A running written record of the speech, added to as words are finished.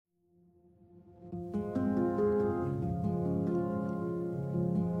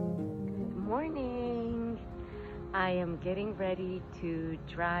I am getting ready to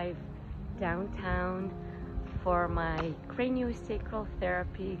drive downtown for my craniosacral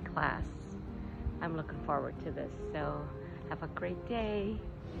therapy class. I'm looking forward to this, so have a great day.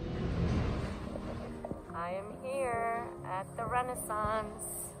 I am here at the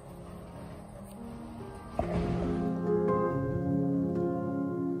Renaissance.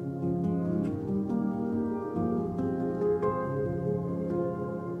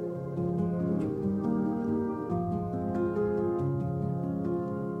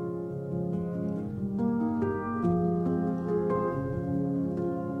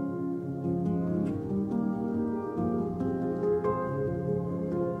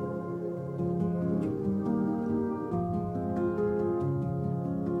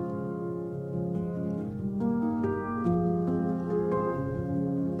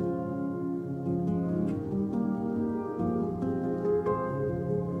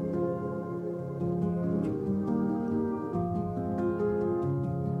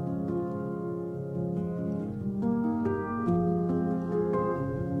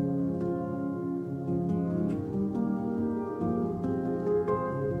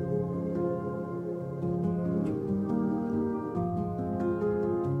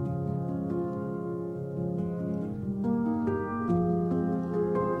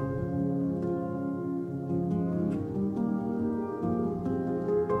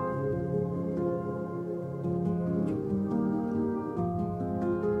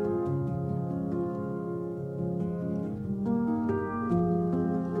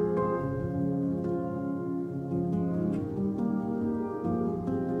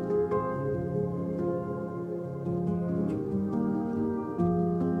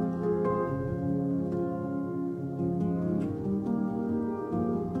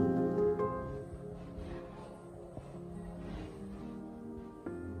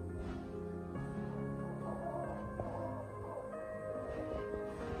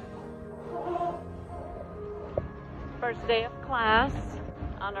 First day of class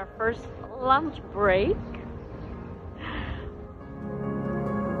on our first lunch break.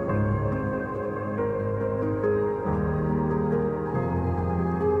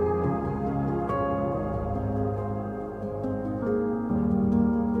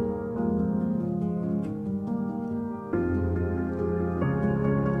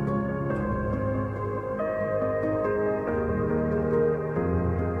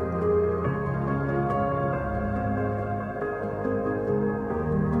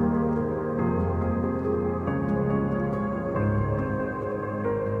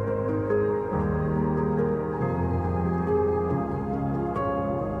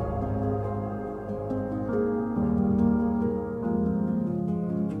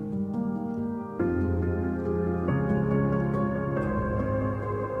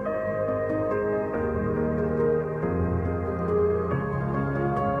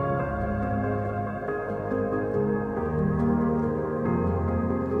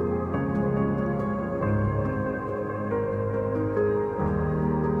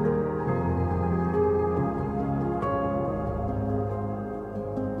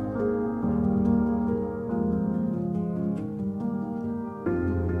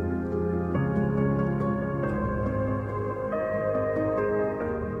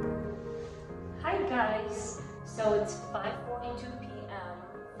 So it's 5:42 p.m.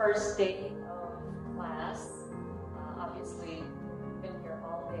 first day of class. Obviously, been here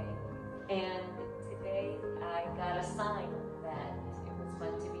all day, and today I got a sign that it was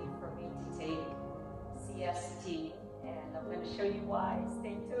meant to be for me to take CST, and I'm going to show you why.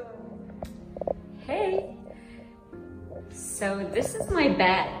 Stay tuned. Hey, so this is my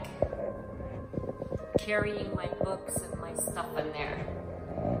bag, carrying my books and my stuff in there.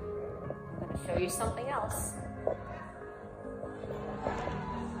 I'm going to show you something else.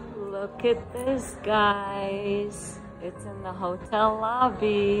 Look at this, guys. It's in the hotel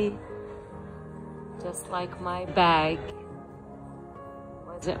lobby. Just like my bag.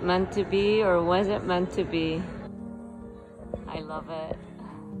 Was it meant to be, or was it meant to be? I love it.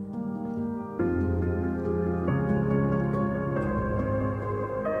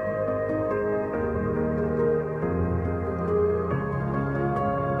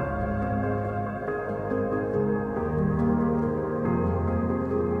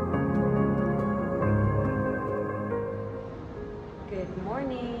 Good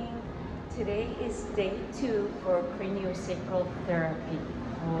morning. Today is day 2 for craniosacral therapy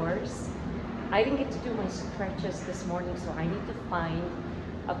course. I didn't get to do my stretches this morning, so I need to find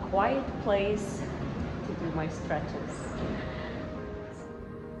a quiet place to do my stretches.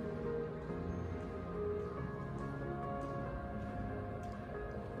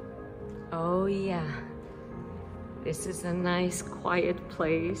 Oh yeah. This is a nice quiet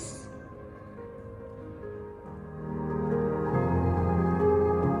place.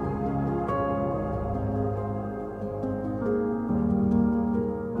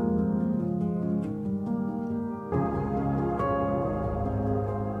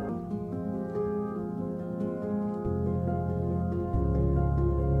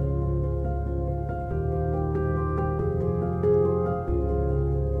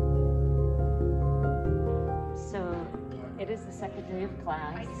 It is the second day of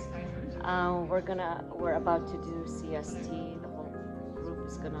class. We're about to do CST. The whole group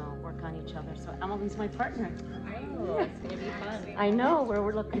is gonna work on each other. So Emily's my partner. Oh, it's gonna be fun. I know.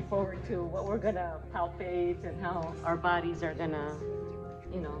 We're looking forward to what we're gonna palpate and how our bodies are gonna,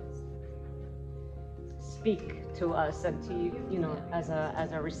 you know, speak to us and to you know, as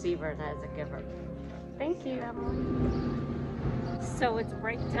a receiver and as a giver. Thank you, Emily. So it's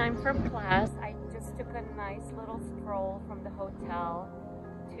break time from class. I just took a nice little stroll from the hotel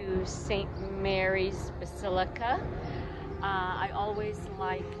to St. Mary's Basilica. I always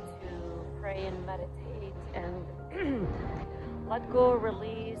like to pray and meditate and let go,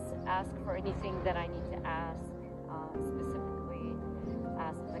 release, ask for anything that I need to ask, specifically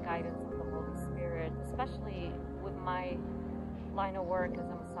ask the guidance of the Holy Spirit, especially with my line of work as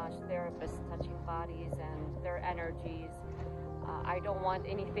a massage therapist, touching bodies and their energies. I don't want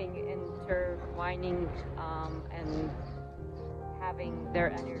anything intertwining and having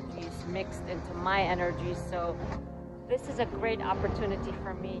their energies mixed into my energies. So this is a great opportunity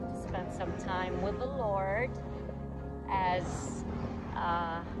for me to spend some time with the Lord as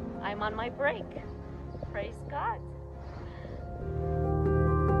I'm on my break. Praise God.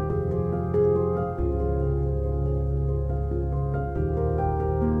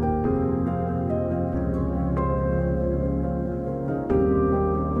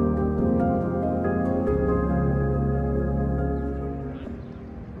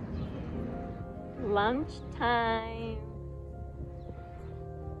 Lunchtime.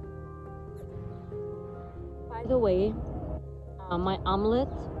 By the way, my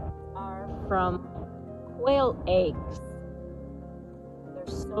omelets are from quail eggs. They're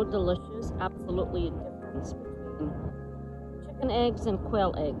so delicious. Absolutely a difference between chicken eggs and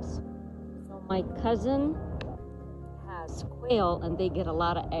quail eggs. So my cousin has quail and they get a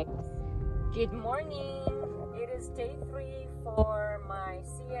lot of eggs. Good morning. It is day 3 for my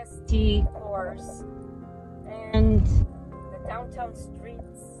CST course, and the downtown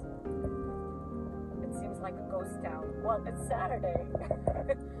streets, it seems like a ghost town. Well, it's Saturday.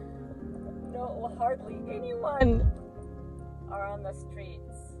 No, hardly anyone are on the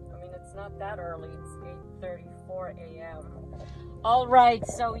streets. I mean, it's not that early. It's 8:34 a.m. All right,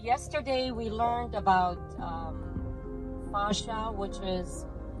 so yesterday we learned about fascia, which is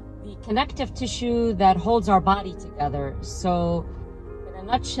the connective tissue that holds our body together. So in a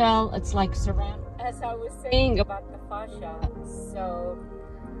nutshell, it's like saran, as I was saying about the fascia. So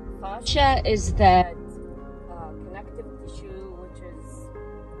fascia is that connective tissue which is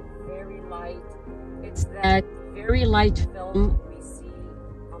very light. It's that very light film we see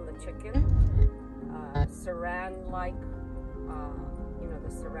on the chicken, saran-like, you know, the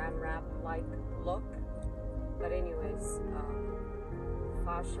saran wrap-like look. But anyways,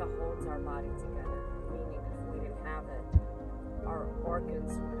 fascia holds our body together, meaning if we didn't have it, our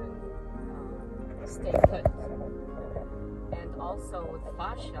organs wouldn't stay put. And also with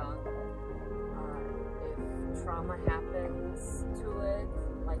fascia, if trauma happens to it,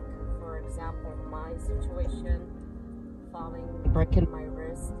 like for example my situation, breaking my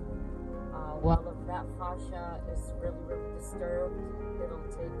wrist, well, if that fascia is really disturbed, it'll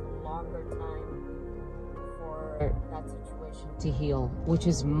take a longer time for that situation to heal, which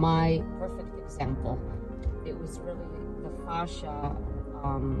is my perfect example. It was really the fascia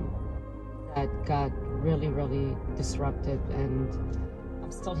that got really disrupted, and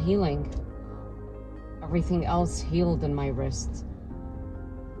I'm still healing. Everything else healed in my wrist,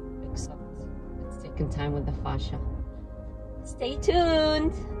 except it's taken time with the fascia. Stay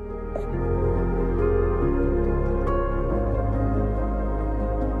tuned.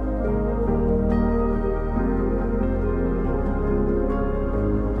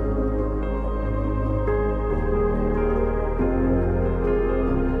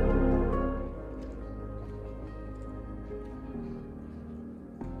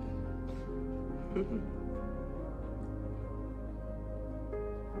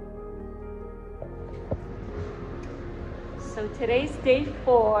 So today's day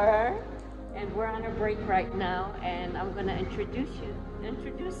 4, and we're on a break right now, and I'm going to introduce you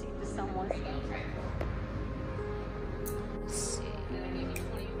to someone. Let's see.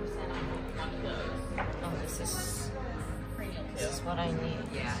 Oh, this is just what I need.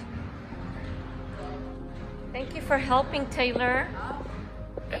 Yeah. Thank you for helping, Taylor.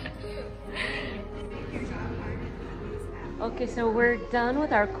 Okay, so we're done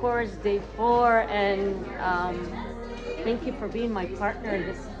with our course day 4, and thank you for being my partner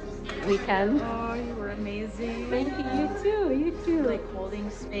this weekend. Oh, you were amazing. Thank you, you too, you too. Like holding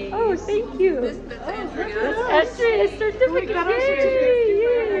space. Oh, thank you. That's Andrea. That's Andrea's certificate. We got our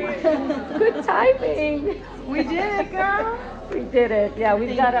Yay! Good timing. We did it, girl. We did it. Yeah,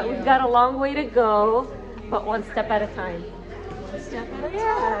 we've got a long way to go, but one step at a time. One step at a time.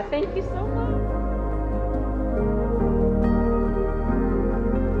 Yeah, thank you so much.